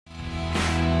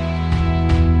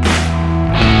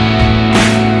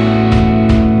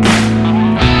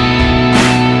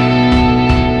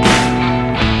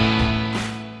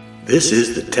This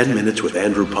is the 10 Minutes with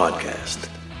Andrew podcast.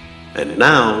 And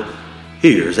now,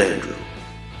 here's Andrew.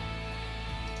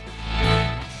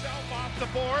 Off the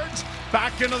boards,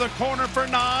 back into the corner for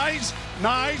Nyes.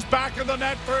 Nyes back in the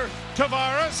net for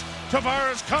Tavares.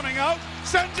 Tavares coming out,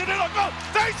 sends it in a goal.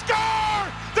 They score!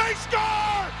 They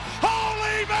score!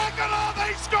 Holy mackerel,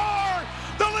 they score!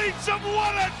 The Leafs have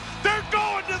won it. They're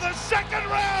going to the second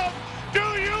round. Do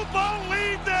you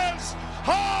believe this?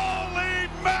 Holy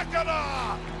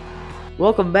mackerel!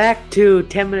 Welcome back to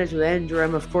 10 Minutes with Andrew.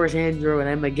 I'm, of course, Andrew, and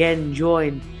I'm again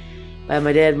joined by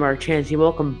my dad, Mark Chansey.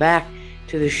 Welcome back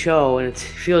to the show, and it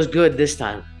feels good this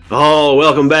time. Oh,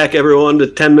 welcome back, everyone,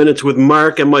 to 10 Minutes with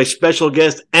Mark and my special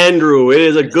guest, Andrew. It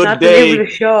is a good day. The name of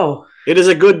the show. It is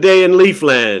a good day in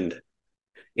Leafland.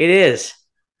 It is.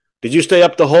 Did you stay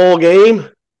up the whole game?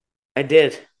 I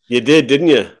did. You did, didn't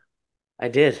you? I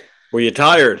did. Were you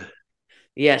tired?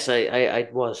 Yes, I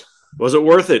was. Was it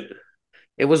worth it?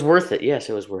 It was worth it. Yes,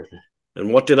 it was worth it.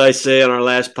 And what did I say on our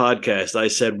last podcast? I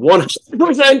said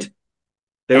 100%.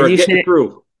 They were getting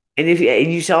through. And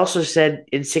you also said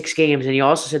in 6 games, and you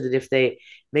also said that if they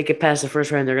make it past the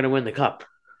first round, they're going to win the cup.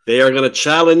 They are going to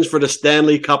challenge for the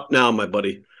Stanley Cup now, my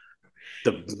buddy.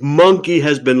 The monkey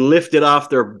has been lifted off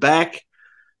their back.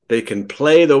 They can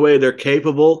play the way they're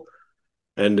capable,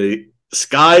 and the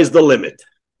sky's the limit.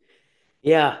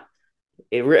 Yeah.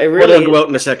 It really Or they'll go out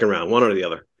in the second round, one or the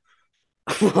other.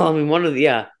 Well, I mean, one of the,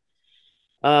 yeah.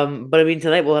 But I mean,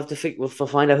 tonight we'll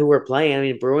find out who we're playing. I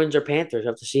mean, Bruins or Panthers.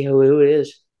 We'll have to see who it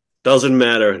is. Doesn't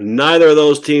matter. Neither of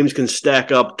those teams can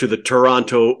stack up to the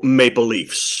Toronto Maple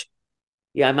Leafs.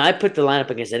 Yeah, I mean, I put the lineup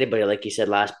against anybody, like you said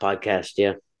last podcast,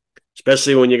 yeah.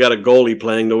 Especially when you got a goalie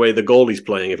playing the way the goalie's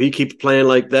playing. If he keeps playing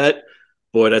like that,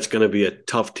 boy, that's going to be a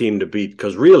tough team to beat.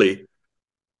 Because really,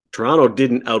 Toronto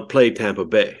didn't outplay Tampa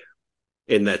Bay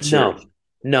in that series.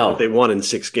 No. But they won in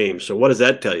 6 games. So what does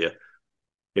that tell you?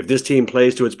 If this team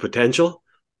plays to its potential,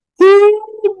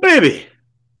 woo, baby.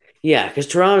 Yeah, because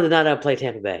Toronto did not outplay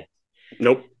Tampa Bay.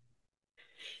 Nope.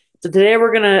 So today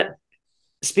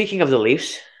speaking of the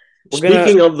Leafs. We're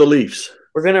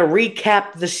going to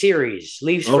recap the series.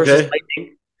 Leafs versus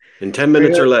Lightning. In 10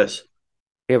 minutes or less.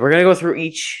 Yeah, we're going to go through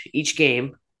each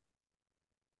game.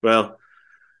 Well,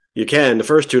 you can. The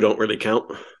first 2 don't really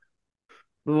count.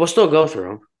 We'll still go through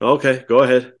them. Okay, go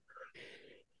ahead.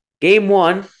 Game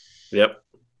 1. Yep.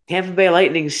 Tampa Bay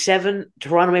Lightning 7,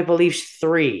 Toronto Maple Leafs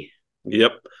 3.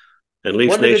 Yep. And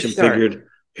Leafs Nation figured,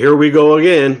 here we go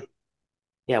again.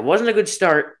 Yeah, it wasn't a good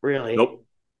start, really. Nope.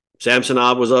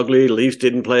 Samsonov was ugly. Leafs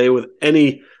didn't play with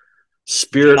any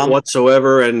spirit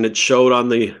whatsoever, and it showed on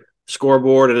the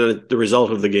scoreboard and the result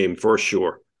of the game for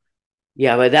sure.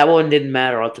 Yeah, but that one didn't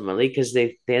matter ultimately because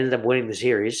they ended up winning the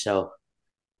series, so...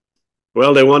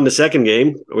 Well, they won the second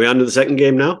game. Are we on to the second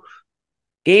game now?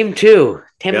 Game 2.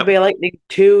 Tampa Bay Lightning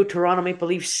 2, Toronto Maple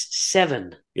Leafs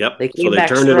 7. Yep. They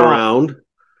turned it around.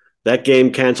 That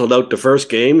game canceled out the first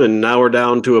game, and now we're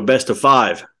down to a best of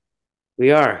 5.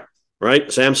 We are.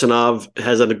 Right? Samsonov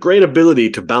has a great ability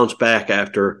to bounce back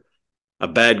after a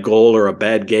bad goal or a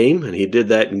bad game, and he did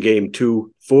that in game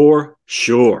 2 for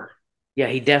sure. Yeah,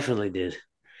 he definitely did.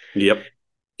 Yep.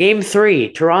 Game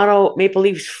 3, Toronto Maple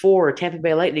Leafs 4, Tampa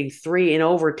Bay Lightning 3 in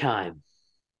overtime.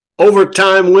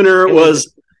 Overtime winner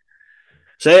was...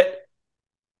 Say it.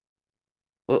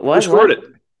 What? Who scored it?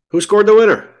 Who scored the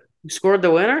winner? Who scored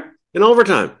the winner? In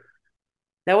overtime.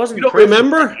 That wasn't... You don't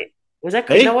remember? Was that...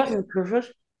 That wasn't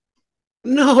Kerfoot?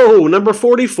 No, number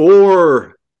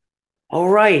 44. Oh,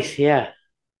 right, yeah.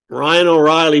 Ryan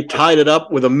O'Reilly tied it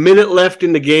up with a minute left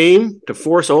in the game to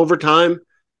force overtime.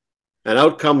 And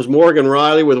out comes Morgan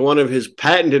Rielly with one of his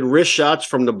patented wrist shots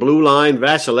from the blue line.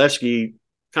 Vasilevsky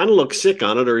kind of looked sick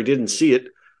on it, or he didn't see it.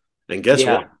 And guess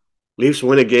what? Leafs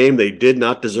win a game they did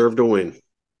not deserve to win.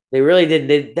 They really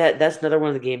did. That's another one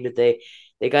of the game that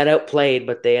they got outplayed,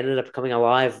 but they ended up coming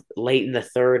alive late in the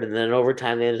third, and then in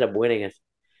overtime they ended up winning it.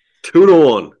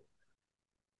 2-1.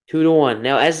 2-1.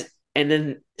 Now,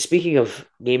 then speaking of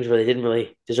games where they didn't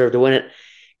really deserve to win it,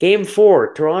 Game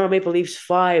 4, Toronto Maple Leafs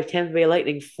 5, Tampa Bay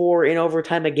Lightning 4 in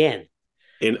overtime again.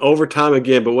 In overtime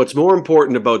again, but what's more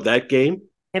important about that game?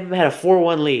 Tampa had a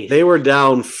 4-1 lead. They were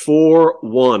down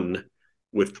 4-1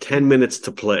 with 10 minutes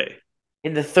to play.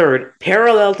 In the third,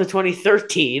 parallel to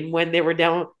 2013 when they were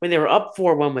up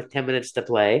 4-1 with 10 minutes to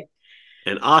play.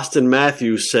 And Austin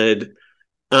Matthews said,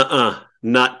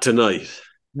 not tonight.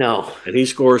 No. And he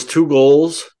scores 2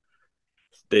 goals.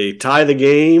 They tie the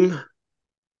game.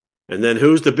 And then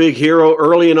who's the big hero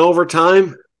early in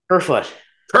overtime? Kerfoot.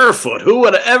 Who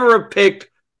would have ever picked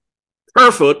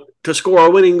Kerfoot to score a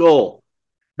winning goal?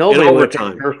 Nobody in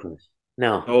overtime. Kerfoot.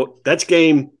 No. So that's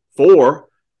game 4.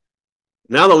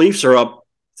 Now the Leafs are up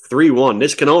 3-1.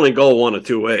 This can only go one of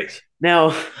two ways. Now,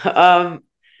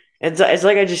 it's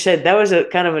like I just said, that was a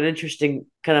kind of an interesting,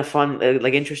 kind of fun,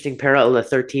 interesting parallel to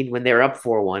 13 when they were up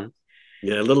 4-1.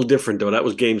 Yeah, a little different, though. That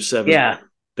was Game 7. Yeah.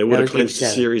 They would have clinched the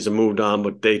series and moved on,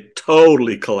 but they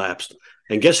totally collapsed.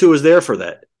 And guess who was there for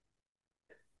that?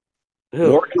 Who?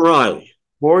 Morgan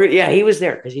Rielly. Yeah, he was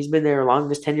there because he's been there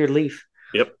longest tenured Leaf.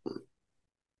 Yep.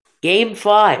 Game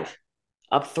 5,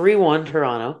 up 3-1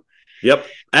 Toronto. Yep.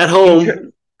 At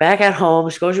home. Back at home,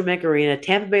 Scotiabank Arena.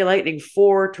 Tampa Bay Lightning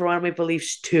 4, Toronto Maple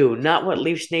Leafs 2. Not what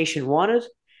Leafs Nation wanted.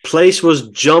 Place was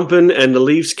jumping, and the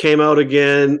Leafs came out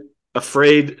again,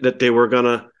 afraid that they were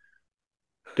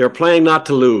playing not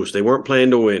to lose. They weren't playing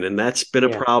to win, and that's been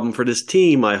a problem for this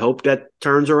team. I hope that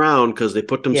turns around because they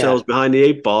put themselves behind the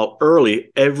 8 ball early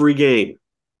every game.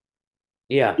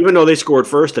 Yeah. Even though they scored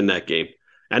first in that game,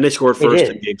 and they scored first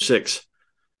in Game 6.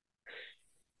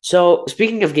 So,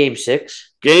 speaking of Game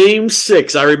 6. Game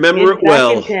 6, I remember it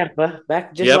well. Back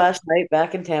in Tampa. Last night,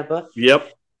 back in Tampa.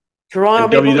 Yep.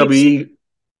 Toronto and WWE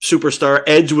superstar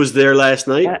Edge was there last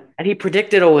night. And he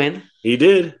predicted a win. He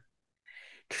did.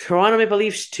 Toronto Maple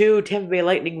Leafs 2, Tampa Bay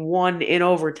Lightning 1 in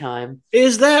overtime.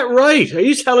 Is that right? Are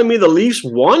you telling me the Leafs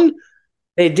won?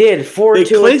 They did. 4-2. They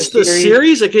clinched the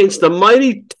series against the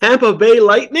mighty Tampa Bay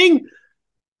Lightning?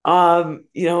 John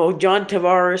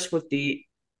Tavares with the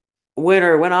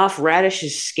winner went off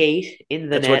Radish's skate in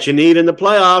the net. That's what you need in the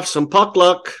playoffs, some puck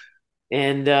luck.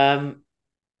 And the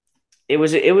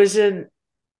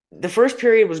first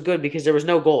period was good because there was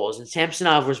no goals, and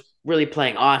Samsonov was really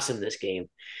playing awesome this game.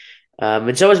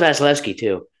 And so was Vasilevsky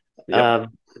too. Yep.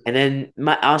 And then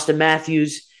Austin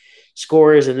Matthews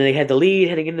scores, and then they had the lead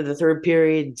heading into the third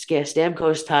period. And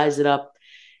Stamkos ties it up,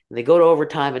 and they go to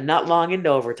overtime, and not long into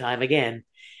overtime again,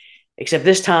 except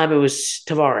this time it was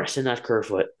Tavares and not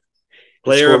Kerfoot.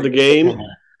 Player of the game,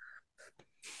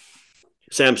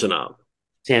 Samsonov.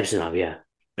 Samsonov, yeah.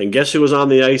 And guess who was on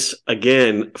the ice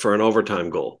again for an overtime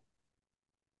goal?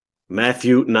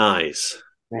 Matthew Knies.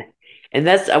 And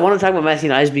I want to talk about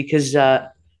Matthew Knies because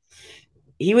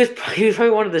he was probably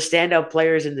one of the standout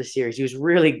players in the series. He was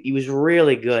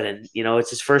really good, and it's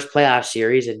his first playoff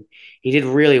series, and he did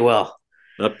really well.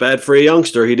 Not bad for a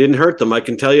youngster. He didn't hurt them, I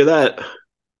can tell you that.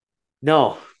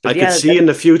 No. I could see in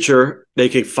the future they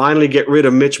could finally get rid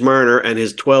of Mitch Marner and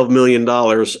his $12 million,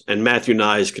 and Matthew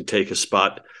Knies could take his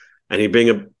spot, and he'd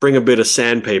bring a bit of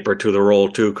sandpaper to the role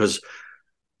too, because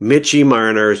Mitchie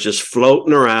Marner is just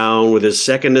floating around with his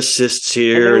second assists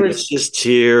here and assists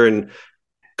here and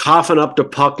coughing up the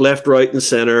puck left, right, and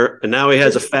center. And now he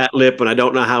has a fat lip, and I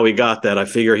don't know how he got that. I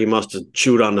figure he must have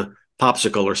chewed on a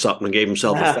popsicle or something and gave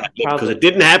himself a fat lip, because it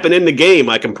didn't happen in the game.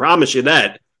 I can promise you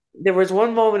that. There was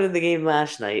one moment in the game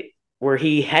last night where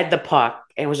he had the puck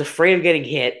and was afraid of getting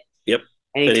hit. Yep.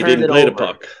 And he didn't play the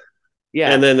puck.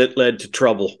 Yeah. And then it led to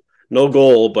trouble. No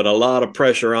goal, but a lot of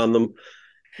pressure on them.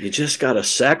 You just got to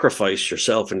sacrifice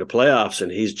yourself in the playoffs, and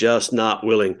he's just not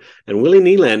willing. And Willie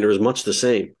Nylander is much the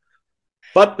same.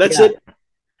 But that's it.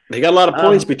 They got a lot of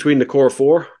points between the core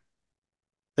four. I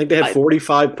think they had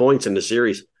 45 points in the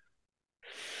series.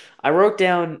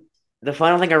 The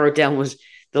final thing I wrote down was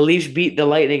the Leafs beat the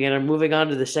Lightning and are moving on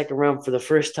to the second round for the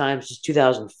first time since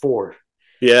 2004.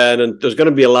 Yeah, and there's going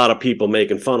to be a lot of people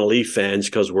making fun of Leaf fans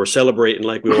because we're celebrating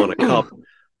like we won a cup.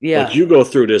 Yeah. But you go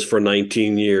through this for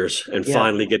 19 years and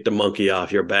finally get the monkey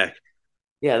off your back.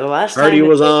 Yeah, the last time Hardy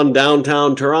was on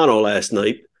downtown Toronto last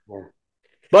night. Yeah.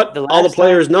 But all the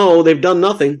players know they've done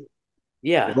nothing.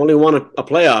 Yeah. They've only won a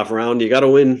playoff round. You got to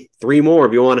win 3 more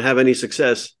if you want to have any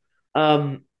success.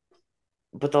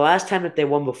 But the last time that they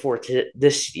won before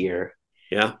this year,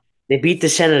 yeah, they beat the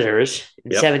Senators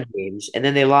in 7 games, and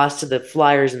then they lost to the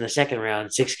Flyers in the second round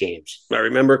in 6 games. I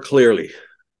remember clearly.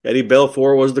 Eddie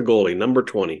Belfour was the goalie, number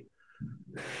 20.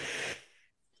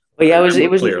 But yeah,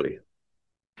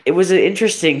 it was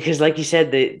interesting because, like you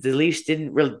said, the Leafs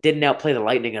didn't outplay the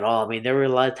Lightning at all. I mean, there were a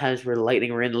lot of times where the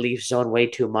Lightning were in the Leafs zone way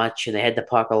too much, and they had the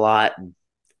puck a lot.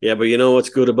 Yeah, but you know what's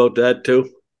good about that too?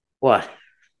 What?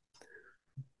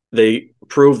 They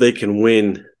prove they can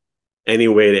win any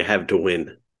way they have to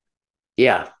win.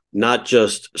 Yeah. Not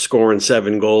just scoring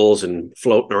 7 goals and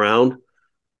floating around.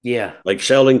 Yeah. Like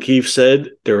Sheldon Keefe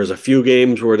said, there was a few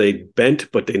games where they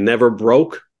bent, but they never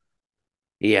broke.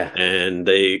 Yeah. And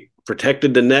they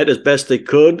protected the net as best they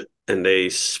could, and they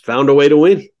found a way to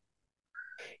win.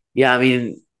 Yeah, I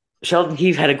mean, Sheldon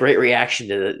Keefe had a great reaction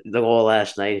to the goal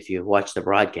last night if you watched the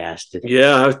broadcast.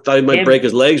 Yeah, I thought he might break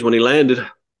his legs when he landed.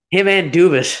 Him and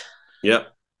Dubas. Yeah,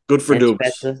 good for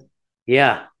Dubas.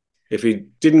 Yeah. If he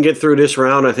didn't get through this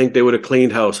round, I think they would have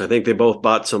cleaned house. I think they both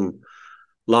bought some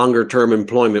longer-term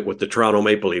employment with the Toronto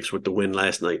Maple Leafs with the win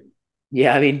last night.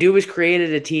 Yeah, I mean, Dubas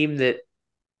created a team that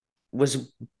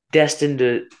was destined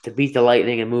to beat the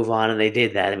Lightning and move on, and they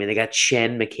did that. I mean, they got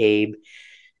Shen, McCabe,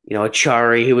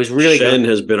 Achari, who was really Shen good.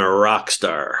 has been a rock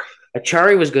star.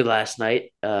 Achari was good last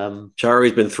night.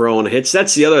 Achari's been throwing hits.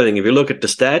 That's the other thing. If you look at the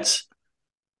stats,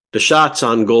 the shots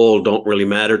on goal don't really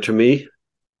matter to me.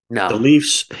 No. The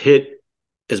Leafs hit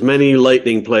as many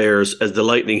Lightning players as the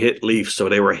Lightning hit Leafs, so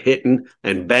they were hitting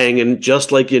and banging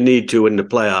just like you need to in the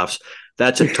playoffs.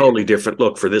 That's a totally different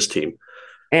look for this team.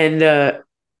 And,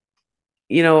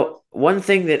 one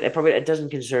thing that it doesn't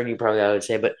concern you, probably, I would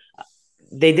say, but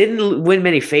they didn't win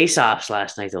many face-offs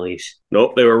last night, the Leafs.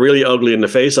 Nope, they were really ugly in the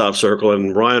face-off circle,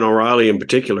 and Ryan O'Reilly in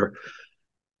particular.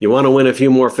 You want to win a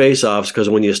few more face-offs because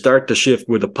when you start to shift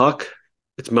with the puck,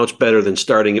 it's much better than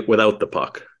starting it without the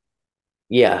puck.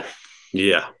 Yeah.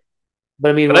 Yeah.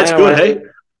 But I mean, that's good, hey?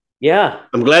 Yeah.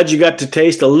 I'm glad you got to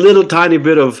taste a little tiny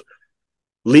bit of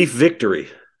Leaf victory.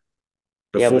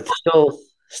 Yeah, but they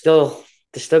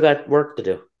still got work to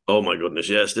do. Oh, my goodness,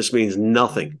 yes. This means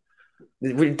nothing.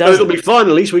 It'll be fun.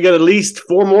 At least we got at least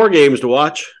 4 more games to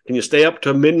watch. Can you stay up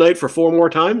to midnight for 4 more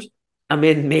times? I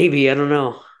mean, maybe. I don't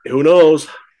know. Who knows?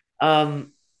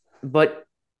 But,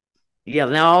 yeah,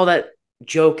 now all that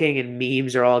joking and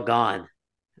memes are all gone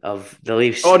of the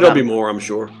Leafs. Oh, there'll be more, I'm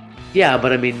sure. Yeah,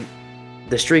 but, I mean,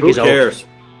 the streak is over. Who cares?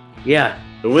 Yeah.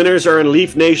 The winners are in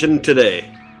Leaf Nation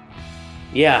today.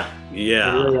 Yeah.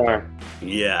 Yeah. They really are.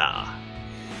 Yeah.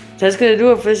 So that's going to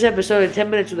do it for this episode of 10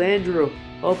 Minutes with Andrew.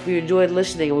 Hope you enjoyed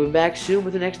listening. We'll be back soon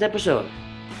with the next episode.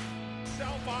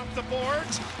 Self off the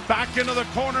boards. Back into the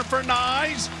corner for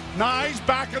Nyes. Nyes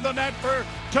back in the net for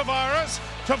Tavares.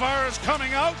 Tavares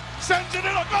coming out. Sends it in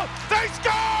a goal. They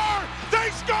score! They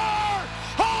score!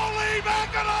 Holy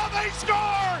mackerel, they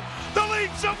score! The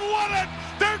Leafs have won it!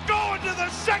 They're going to the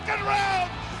second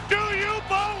round! Do you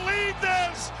believe?